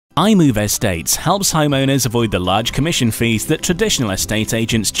iMoveEstates helps homeowners avoid the large commission fees that traditional estate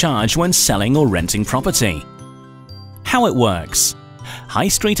agents charge when selling or renting property. How it works: high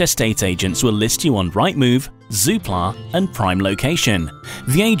street estate agents will list you on Rightmove, Zoopla and Prime Location.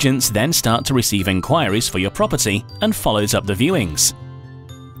 The agents then start to receive inquiries for your property and follows up the viewings.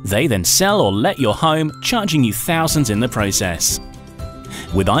 They then sell or let your home, charging you thousands in the process.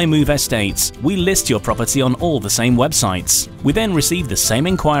 With iMoveEstates, we list your property on all the same websites. We then receive the same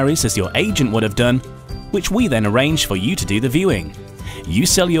inquiries as your agent would have done, which we then arrange for you to do the viewing. You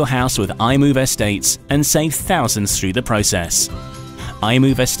sell your house with iMoveEstates and save thousands through the process.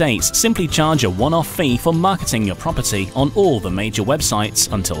 iMoveEstates simply charge a one-off fee for marketing your property on all the major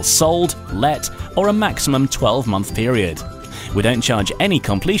websites until sold, let, or a maximum 12-month period. We don't charge any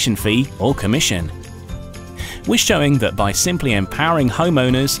completion fee or commission. We're showing that by simply empowering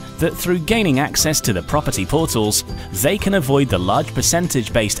homeowners that through gaining access to the property portals, they can avoid the large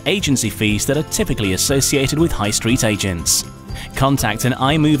percentage-based agency fees that are typically associated with high street agents. Contact an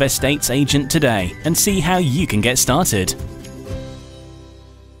iMoveEstates agent today and see how you can get started.